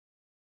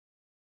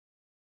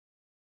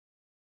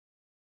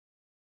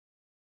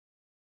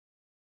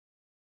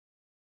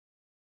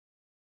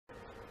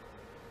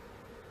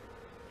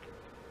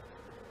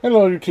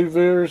Hello YouTube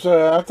viewers,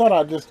 I thought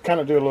I'd just kind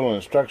of do a little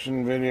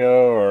instruction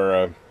video or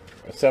a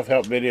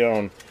self-help video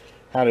on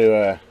how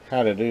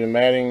to do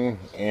matting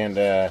and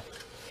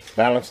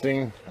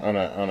ballasting on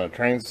a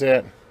train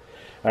set.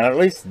 At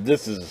least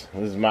this is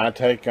my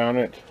take on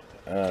it.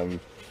 I'm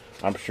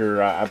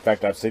sure, in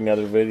fact, I've seen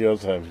other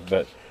videos,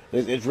 but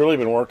it's really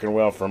been working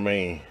well for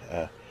me.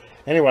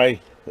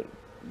 Anyway,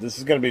 this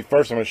is going to be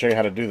first. I'm going to show you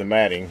how to do the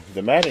matting.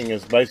 The matting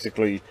is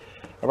basically,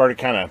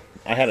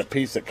 I had a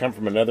piece that come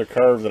from another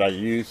curve that I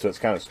used, so it's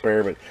kind of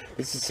spare, but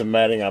this is some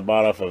matting I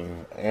bought off of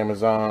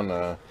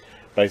Amazon.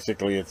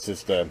 Basically, it's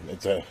just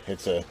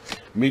it's a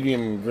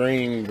medium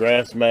green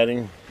grass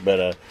matting,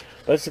 but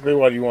basically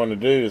what you want to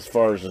do as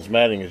far as this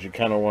matting is you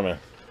kind of want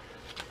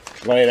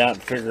to lay it out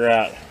and figure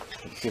out,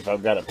 see if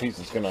I've got a piece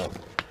that's gonna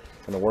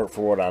work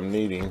for what I'm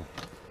needing,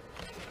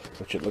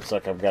 which it looks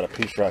like I've got a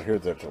piece right here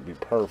that will be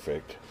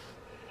perfect.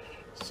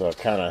 So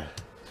kind of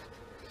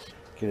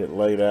get it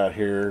laid out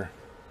here,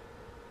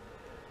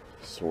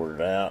 sort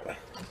it out.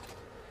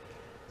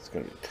 It's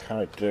going to be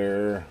tight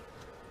there.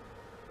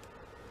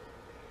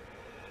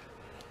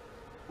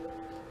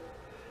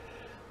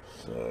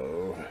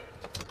 So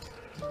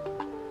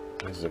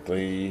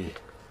basically,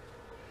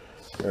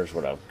 there's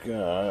what I've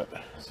got.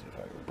 Let's see if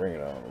I can bring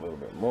it on a little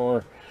bit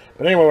more.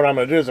 But anyway, what I'm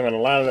going to do is I'm going to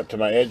line it up to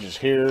my edges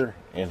here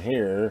and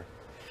here.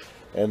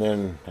 And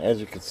then, as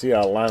you can see,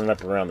 I'll line it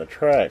up around the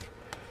track.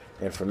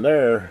 And from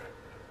there,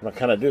 what I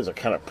kind of do is I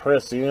kind of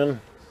press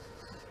in.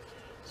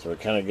 So we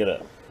kind of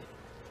get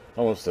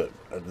almost a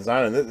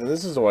design. And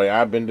this is the way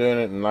I've been doing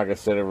it. And like I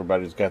said,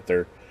 everybody's got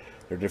their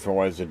different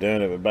ways of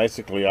doing it. But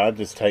basically, I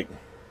just take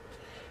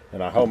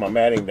and I hold my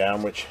matting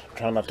down, which I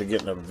try not to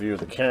get in the view of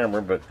the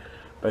camera. But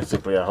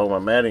basically, I hold my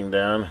matting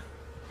down.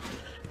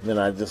 And then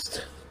I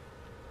just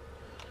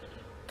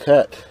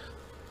cut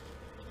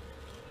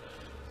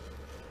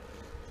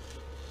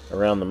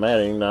around the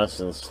matting, nice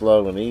and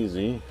slow and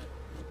easy.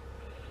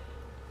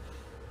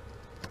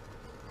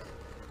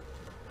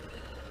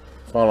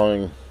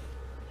 Following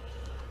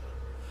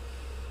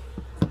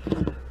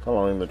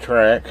the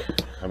track.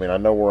 I mean, I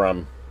know where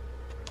I'm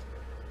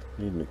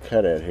needing to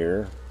cut at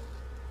here.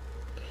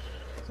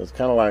 So it's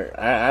kind of like,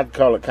 I'd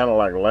call it kind of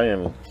like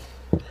laying,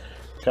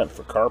 cutting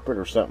for carpet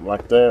or something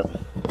like that.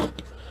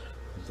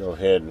 Go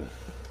ahead and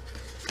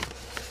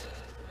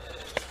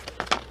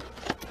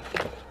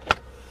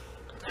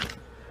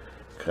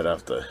cut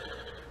off the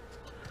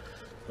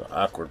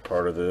awkward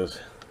part of this.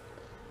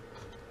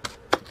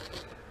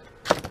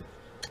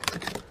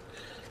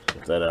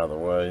 Get that out of the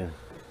way.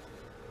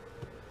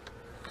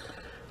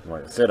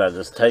 Like I said, I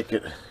just take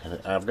it.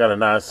 I've got a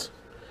nice,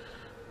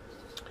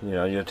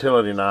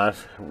 utility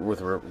knife with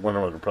one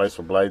of the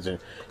replaceable blades, and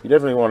you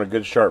definitely want a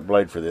good sharp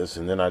blade for this.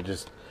 And then I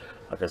just,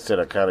 like I said,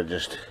 I kind of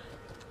just,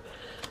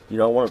 you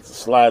don't want it to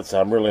slide, so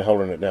I'm really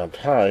holding it down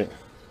tight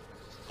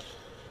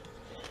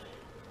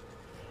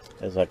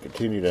as I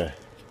continue to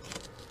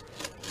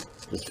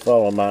just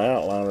follow my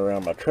outline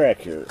around my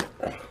track here.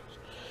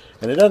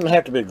 And it doesn't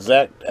have to be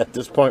exact at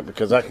this point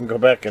because I can go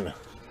back and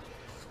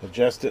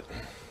adjust it.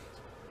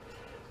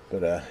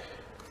 But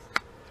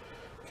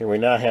okay, we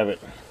now have it.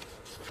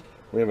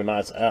 We have a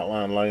nice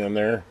outline laying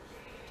there.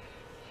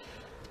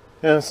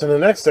 And so the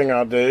next thing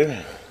I'll do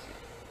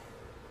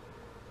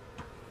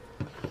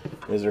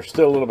is there's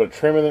still a little bit of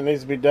trimming that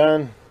needs to be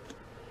done.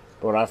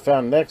 But what I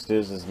found next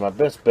is my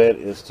best bet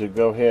is to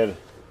go ahead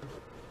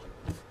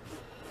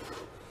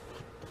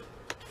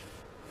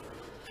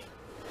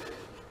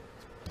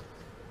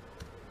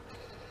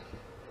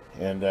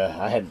and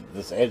I had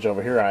this edge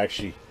over here. I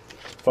actually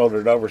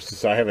folded it over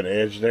so I have an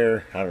edge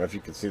there. I don't know if you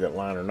can see that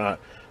line or not,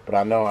 but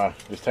I know I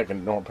just take a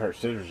normal pair of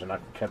scissors and I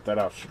can cut that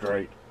off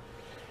straight,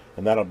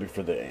 and that'll be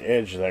for the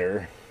edge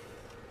there.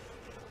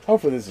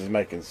 Hopefully this is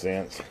making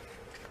sense.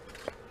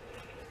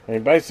 I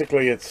mean,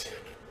 basically it's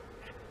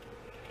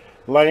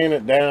laying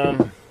it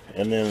down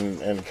and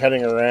then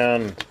cutting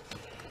around,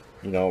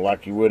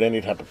 like you would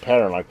any type of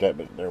pattern like that.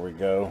 But there we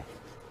go.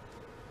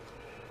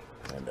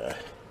 And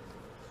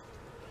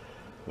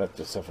left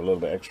myself a little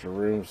bit extra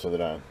room so that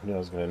I knew I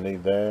was going to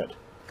need that.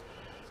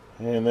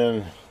 And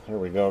then there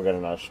we go. Got a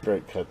nice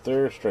straight cut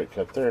there, straight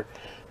cut there.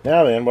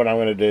 Now then, what I'm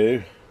going to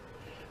do,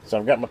 so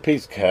I've got my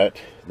piece cut.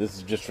 This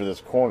is just for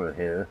this corner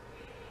here.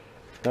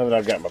 Now that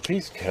I've got my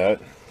piece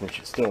cut, which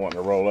is still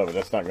wanting to roll up, but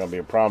that's not going to be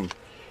a problem,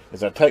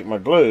 is I take my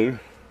glue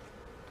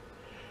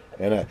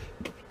and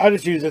I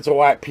just use, it's a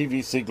white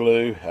PVC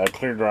glue,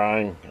 clear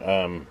drying.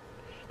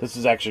 This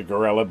is actually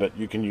Gorilla, but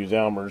you can use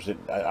Elmer's.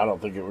 I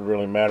don't think it would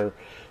really matter.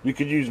 You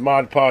could use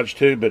Mod Podge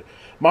too, but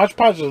Mod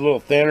Podge is a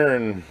little thinner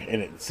and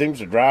it seems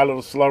to dry a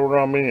little slower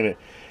on me.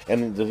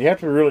 And you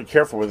have to be really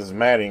careful with this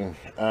matting,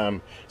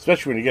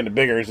 especially when you get into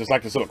bigger areas. It's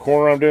like this little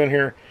corner I'm doing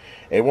here.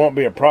 It won't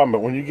be a problem,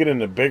 but when you get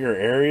into bigger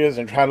areas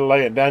and try to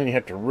lay it down, you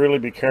have to really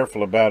be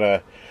careful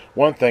about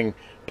one thing,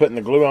 putting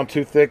the glue on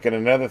too thick, and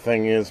another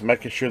thing is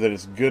making sure that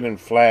it's good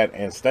and flat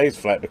and stays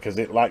flat, because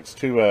it likes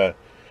to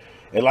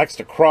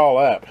crawl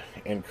up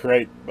and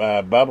create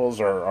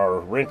bubbles or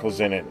wrinkles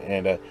in it.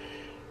 And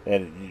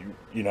And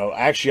you know,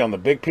 actually on the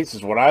big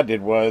pieces, what I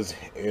did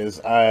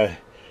is I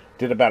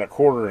did about a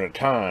quarter at a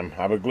time.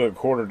 I would glue a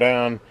quarter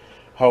down,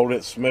 hold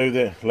it, smooth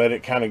it, let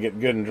it kind of get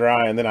good and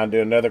dry, and then I'd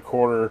do another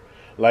quarter,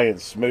 lay it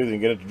smooth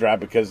and get it to dry,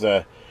 because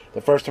the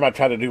first time I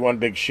try to do one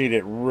big sheet,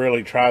 it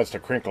really tries to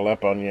crinkle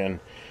up on you. And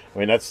I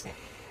mean, that's,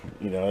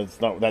 you know,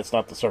 that's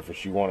not the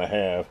surface you want to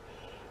have.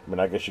 I mean,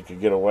 I guess you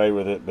could get away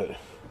with it, but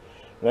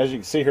as you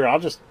can see here, I'll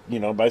just, you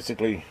know,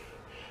 basically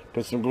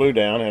put some glue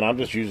down, and I'm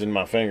just using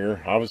my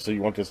finger. Obviously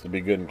you want this to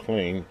be good and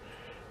clean,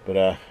 but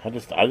I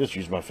just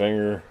use my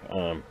finger.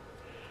 I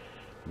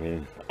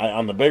mean,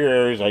 on the bigger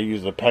areas I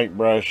use a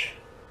paintbrush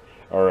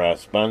or a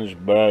sponge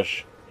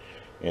brush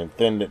and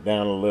thinned it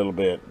down a little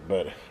bit.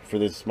 But for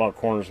these small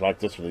corners like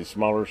this, or these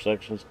smaller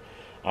sections,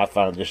 I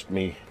find just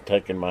me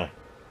taking my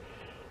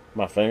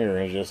finger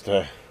and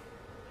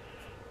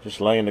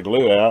just laying the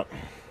glue out.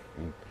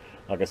 And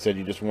like I said,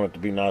 you just want it to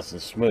be nice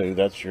and smooth.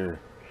 That's your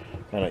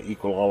kind of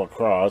equal all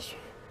across,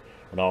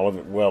 and all of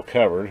it well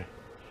covered,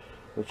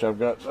 which I've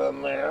got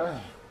done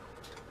there.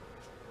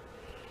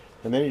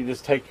 And then you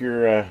just take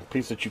your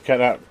piece that you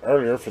cut out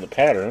earlier for the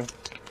pattern,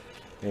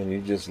 and you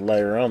just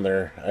layer on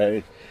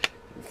there.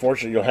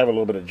 Fortunately, you'll have a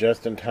little bit of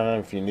just in time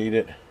if you need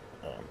it.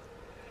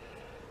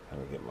 Let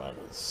me get mine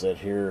set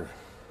here.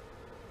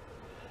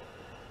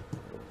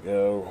 There we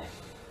go.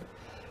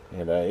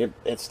 And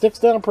it sticks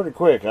down pretty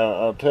quick,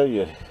 I'll tell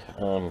you.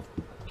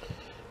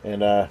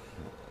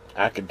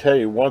 I can tell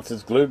you, once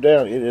it's glued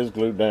down, it is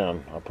glued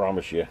down. I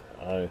promise you.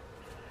 I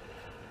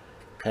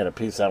had a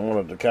piece I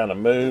wanted to kind of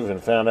move,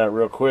 and found out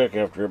real quick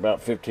after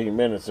about 15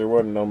 minutes there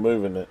wasn't no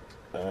moving it.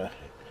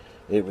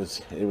 It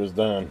was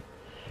done.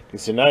 You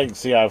see, now you can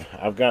see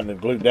I've gotten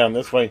it glued down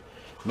this way.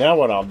 Now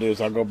what I'll do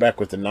is I'll go back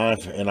with the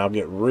knife and I'll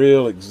get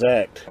real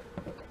exact.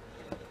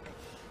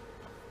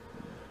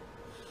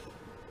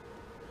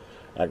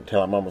 I can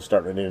tell I'm almost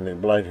starting to need a new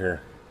blade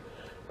here,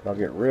 but I'll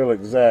get real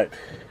exact.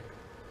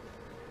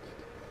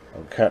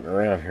 I'm cutting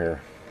around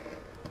here.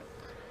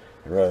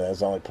 And really, that's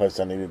the only place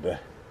I needed to.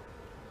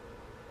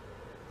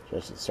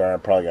 Sorry, I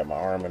probably got my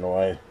arm in the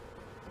way.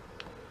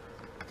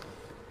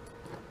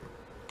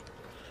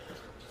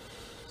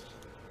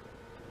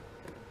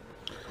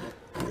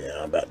 Yeah,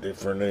 I'm about due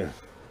for a new.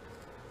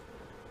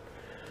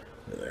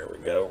 There we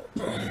go.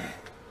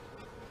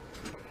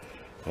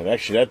 And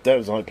actually, that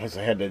was the only place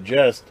I had to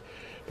adjust.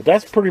 But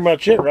that's pretty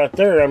much it right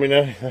there. I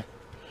mean,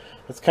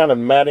 that's kind of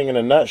matting in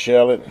a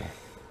nutshell.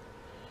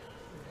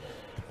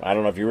 I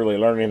don't know if you really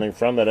learned anything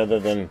from that, other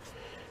than,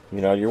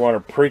 you know, you want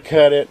to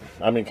pre-cut it.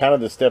 I mean, kind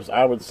of the steps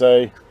I would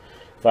say,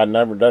 if I'd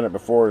never done it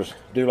before, is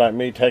do like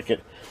me, take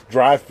it,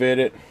 dry fit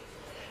it,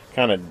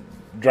 kind of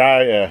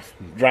dry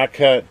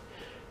cut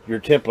your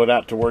template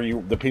out to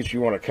where the piece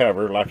you want to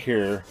cover, like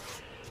here.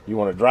 You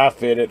want to dry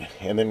fit it,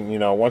 and then, you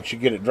know, once you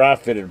get it dry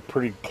fitted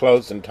pretty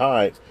close and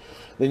tight,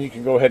 then you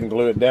can go ahead and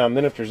glue it down.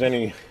 Then if there's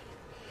any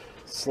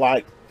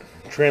slight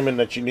trimming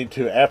that you need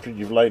to after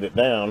you've laid it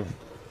down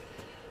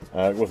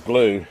with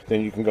glue,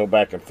 then you can go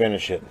back and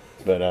finish it.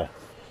 But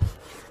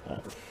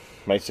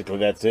basically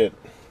that's it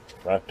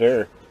right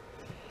there.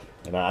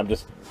 And I'm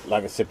just,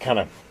 like I said, kind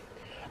of,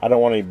 I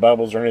don't want any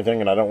bubbles or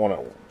anything, and I don't want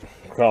it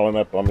crawling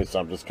up on me, so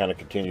I'm just kind of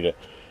continue to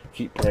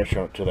keep pressure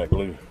on it till that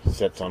glue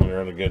sets on there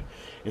really good.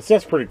 It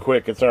sets pretty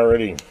quick. It's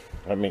already,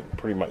 I mean,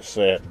 pretty much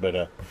set.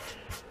 But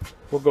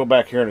we'll go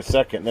back here in a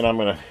second. Then I'm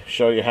going to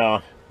show you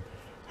how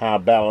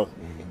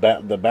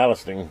the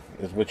ballasting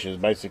is, which is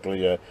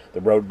basically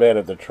the road bed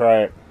of the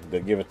track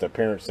that give it the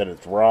appearance that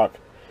it's rock.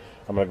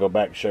 I'm going to go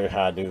back and show you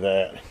how I do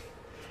that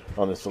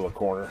on this little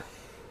corner.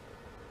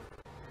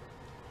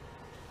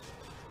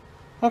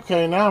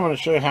 Okay, now I'm going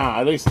to show you how,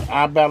 at least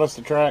I ballast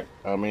the track.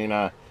 I mean,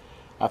 I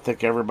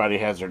think everybody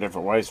has their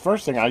different ways.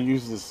 First thing, I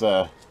use this,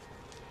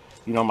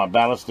 you know, my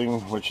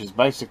ballasting, which is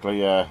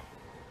basically,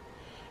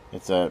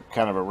 it's a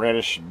kind of a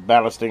reddish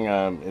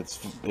ballasting.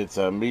 It's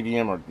a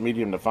medium or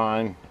medium to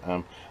fine.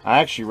 I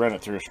actually ran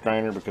it through a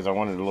strainer because I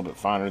wanted it a little bit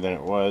finer than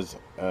it was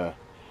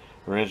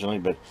originally.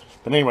 But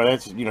anyway,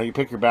 that's, you know, you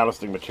pick your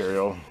ballasting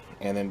material,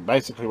 and then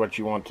basically what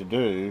you want to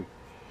do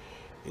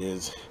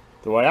is,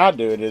 the way I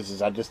do it is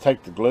I just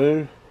take the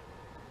glue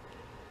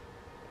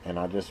and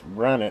I just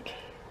run it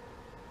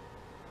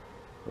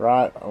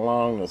right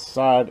along the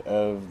side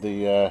of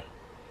the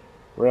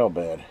rail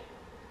bed.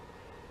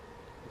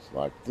 It's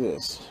like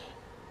this.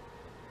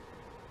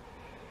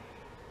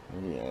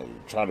 Yeah,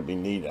 you try to be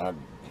neat. I got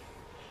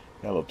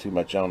a little too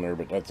much on there,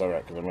 but that's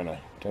alright, because I'm going to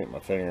take my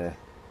finger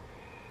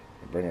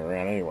and bring it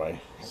around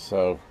anyway.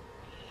 So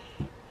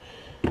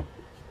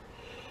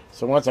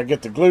once I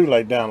get the glue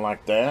laid down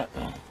like that,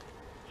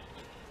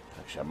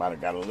 actually I might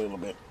have got a little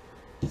bit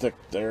thick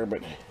there,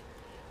 but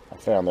I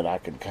found that I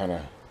could kind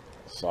of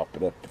sop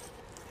it up.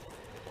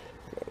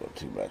 Got a little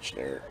too much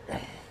there,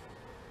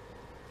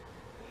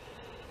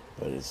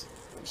 but it's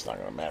not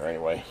going to matter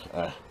anyway.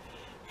 Okay,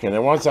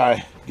 then once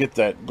I get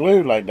that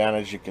glue laid down,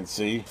 as you can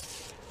see,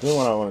 then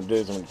what I want to do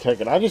is I'm going to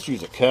take it. I just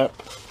use a cup.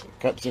 The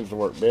cup seems to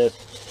work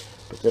best,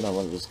 but then I'm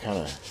going to just kind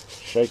of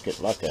shake it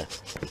like a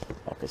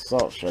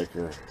salt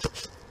shaker.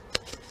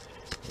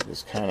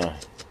 Just kind of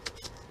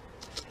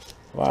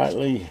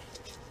lightly.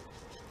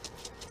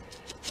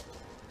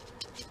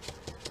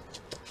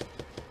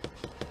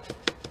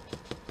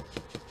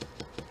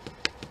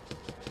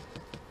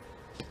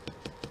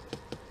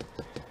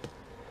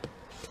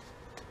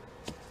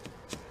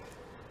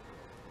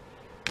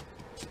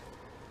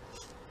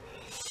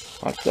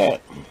 Like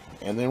that.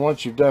 And then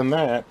once you've done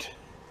that,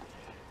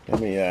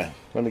 let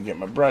me get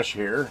my brush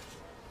here.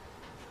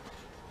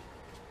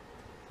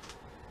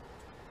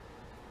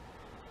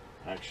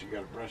 I actually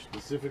got a brush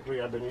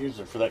specifically I've been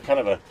using for that kind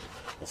of a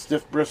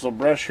stiff bristle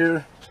brush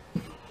here.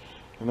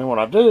 And then what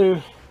I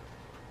do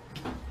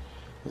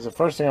is the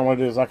first thing I want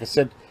to do is, like I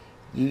said,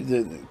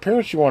 the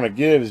appearance you want to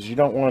give is you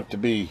don't want it to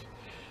be,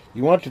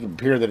 you want it to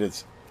appear that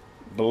it's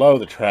below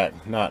the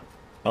track, not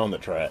on the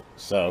track.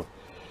 So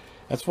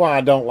that's why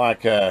I don't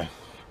like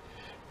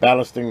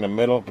ballasting the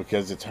middle,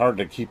 because it's hard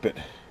to keep it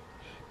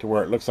to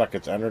where it looks like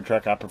it's under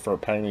track. I prefer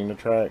painting the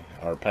track,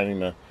 or painting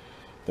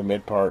the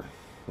mid part,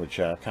 which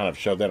I kind of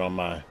showed that on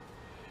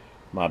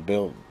my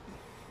build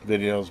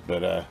videos.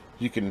 But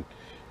you can,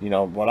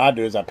 what I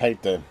do is I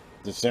paint the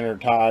center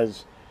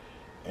ties,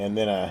 and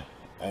then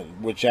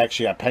which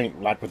actually I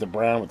paint like with the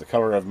brown with the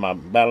color of my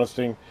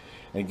ballasting,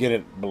 and get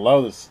it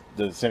below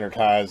the center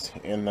ties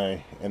in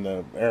the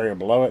area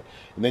below it.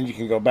 And then you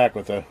can go back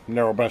with a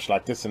narrow brush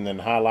like this and then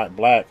highlight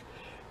black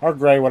or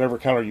gray, whatever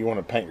color you want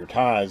to paint your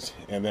ties.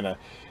 And then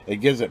it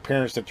gives the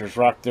appearance that there's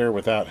rock there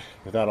without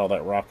all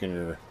that rock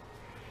in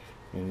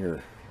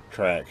your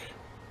track.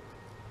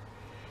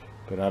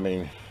 But I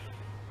mean,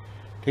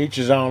 to each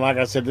his own. Like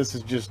I said, this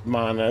is just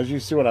mine. As you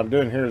see, what I'm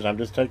doing here is I'm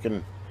just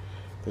taking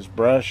this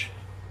brush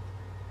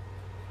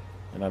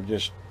and I'm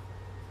just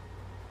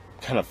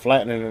kind of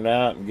flattening it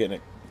out and getting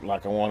it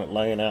like I want it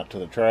laying out to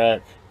the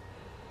track.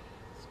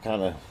 It's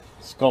kind of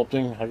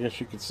sculpting, I guess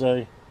you could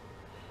say.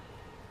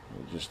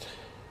 And just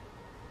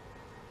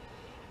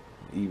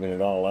even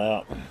it all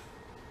out.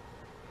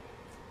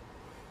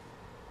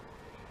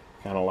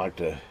 Kind of like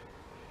to,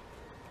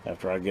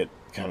 after I get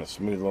kind of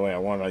smooth the way I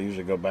want it, I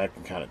usually go back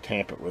and kind of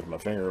tamp it with my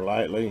finger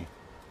lightly,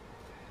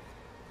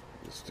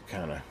 just to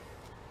kind of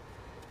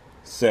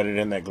set it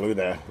in that glue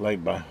that I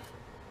laid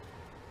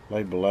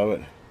below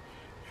it.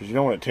 Because you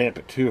don't want to tamp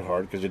it too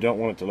hard, because you don't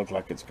want it to look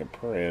like it's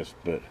compressed,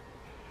 but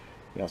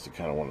you also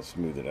kind of want to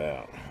smooth it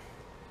out.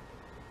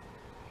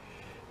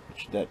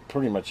 Which that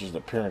pretty much is the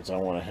appearance I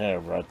want to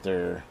have right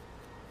there.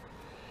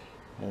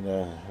 And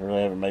I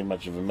really haven't made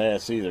much of a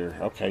mess either.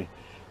 Okay,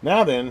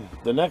 now then,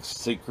 the next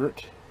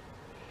secret,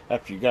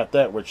 after you got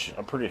that, which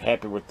I'm pretty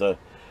happy with the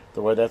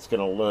way that's going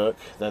to look.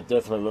 That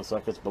definitely looks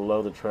like it's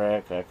below the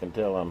track. I can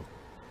tell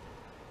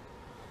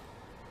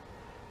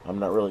I'm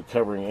not really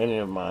covering any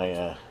of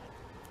my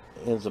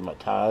ends of my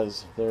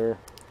ties there,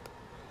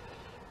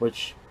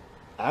 which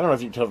I don't know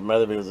if you can tell from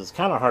other videos. It's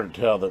kind of hard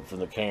to tell that from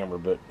the camera,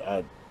 but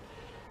I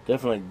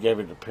definitely gave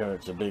it the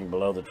appearance of being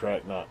below the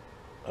track, not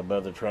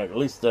above the track. At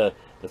least the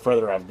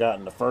further I've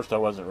gotten. The first I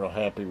wasn't real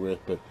happy with,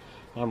 but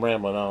I'm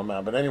rambling on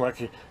now. But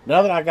anyway,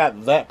 now that I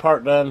got that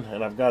part done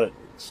and I've got it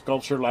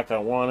sculptured like I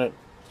want it,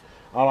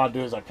 all I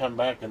do is I come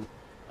back and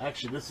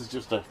actually this is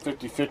just a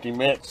 50-50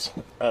 mix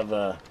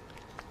of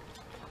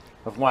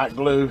white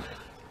glue,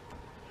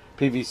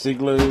 PVC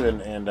glue,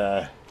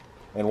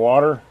 and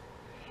water.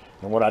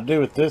 And what I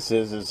do with this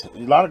is a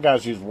lot of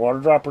guys use water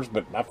droppers,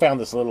 but I found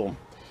this little,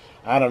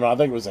 I don't know, I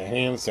think it was a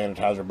hand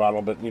sanitizer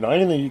bottle, but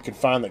anything you can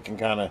find that can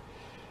kind of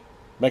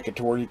make it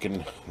to where you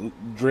can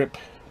drip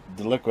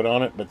the liquid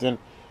on it. But then,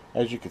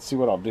 as you can see,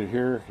 what I'll do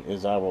here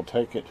is I will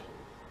take it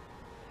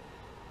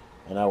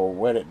and I will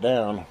wet it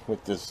down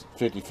with this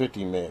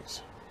 50-50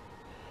 mix.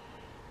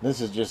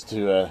 This is just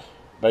to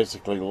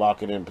basically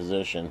lock it in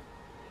position.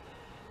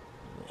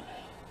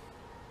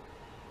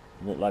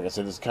 Like I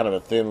said, it's kind of a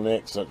thin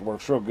lick, so it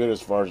works real good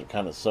as far as it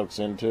kind of soaks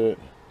into it.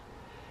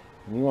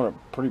 And you want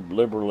to pretty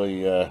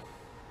liberally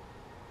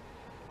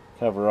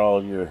cover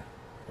all your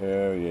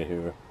area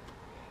here,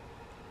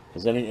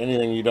 because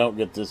anything you don't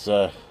get this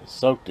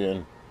soaked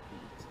in,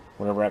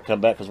 whenever I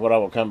come back, because what I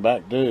will come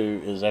back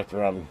do is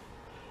after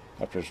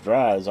it's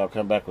dry, is I'll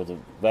come back with a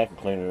vacuum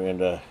cleaner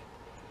and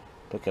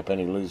pick up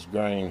any loose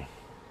grain.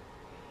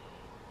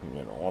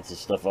 You don't want this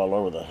stuff all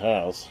over the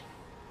house.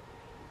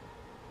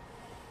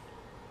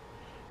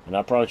 And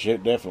I probably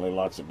should, definitely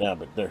locks it down,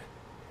 but there.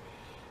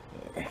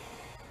 Maybe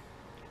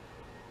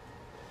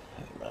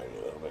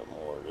a little bit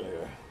more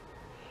there.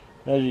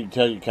 As you can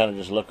tell, you kind of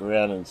just look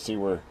around and see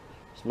where,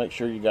 just make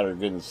sure you got her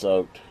good and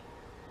soaked.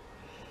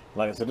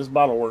 Like I said, this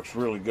bottle works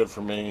really good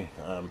for me.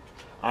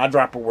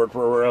 Eyedropper work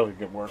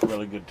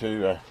really good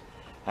too.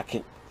 I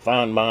can't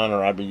find mine,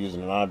 or I'd be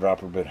using an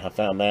eyedropper, but I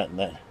found that, and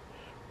that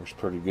works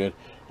pretty good.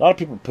 A lot of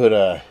people put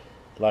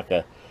like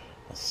a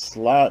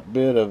slight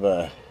bit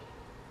of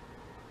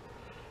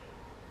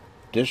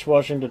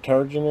dishwashing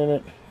detergent in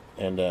it,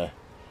 and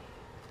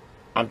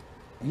I'm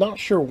not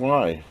sure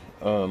why.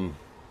 I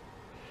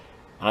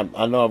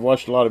know I've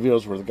watched a lot of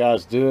videos where the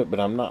guys do it, but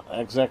I'm not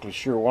exactly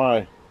sure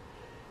why.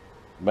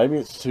 Maybe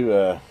it's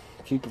to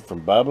keep it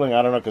from bubbling.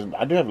 I don't know, because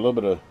I do have a little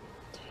bit of,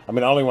 I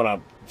mean, only when I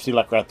see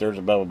like right there's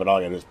a bubble, but all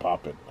I gotta do is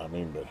pop it. I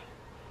mean, but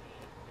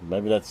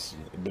maybe that's.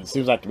 But it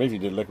seems like to me if you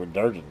did liquid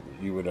detergent,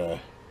 you would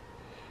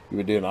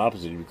do an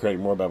opposite. You'd be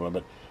creating more bubble.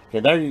 But okay,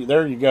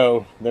 there you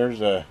go. There's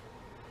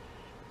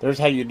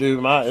how you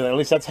do my. At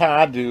least that's how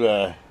I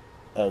do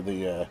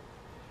the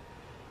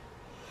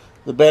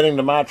bedding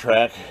to my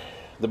track,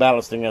 the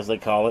ballasting as they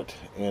call it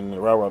in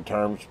the railroad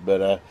terms.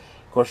 But of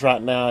course,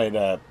 right now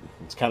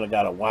it's kind of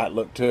got a white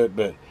look to it.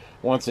 But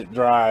once it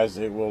dries,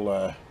 it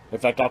will. In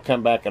fact, I'll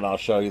come back and I'll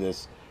show you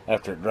this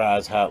after it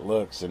dries how it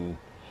looks and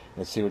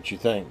see what you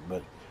think.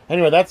 But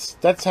anyway,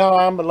 that's how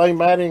I'm lay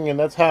matting and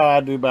that's how I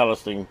do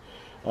ballasting.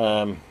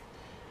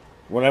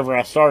 Whenever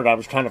I started, I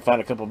was trying to find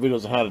a couple of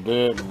videos on how to do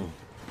it, and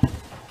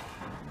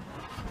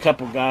a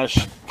couple of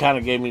guys kind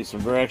of gave me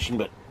some direction,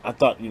 but I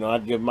thought,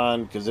 I'd give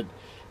mine because it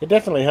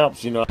definitely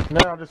helps, Now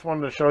I just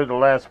wanted to show you the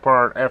last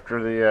part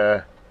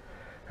after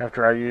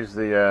I use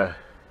the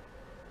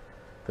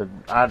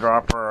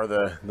eyedropper or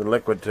the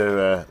liquid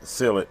to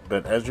seal it.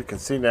 But as you can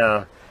see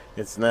now,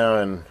 it's now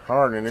in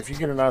hardening. If you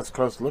get a nice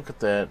close look at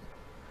that,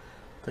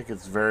 I think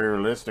it's very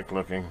realistic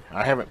looking.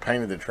 I haven't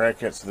painted the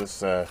track yet, so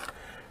this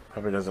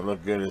probably doesn't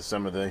look good as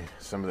some of the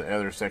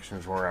other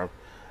sections where I've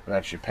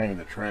actually painted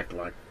the track,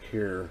 like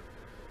here.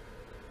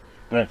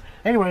 But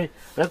anyway,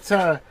 that's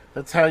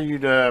how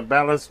you'd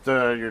ballast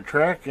your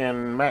track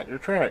and mat your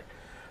track.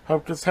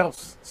 Hope this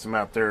helps some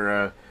out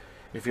there.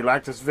 If you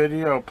like this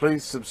video,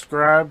 please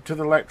subscribe to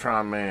the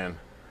TheElectronMan.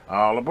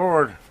 All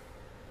aboard.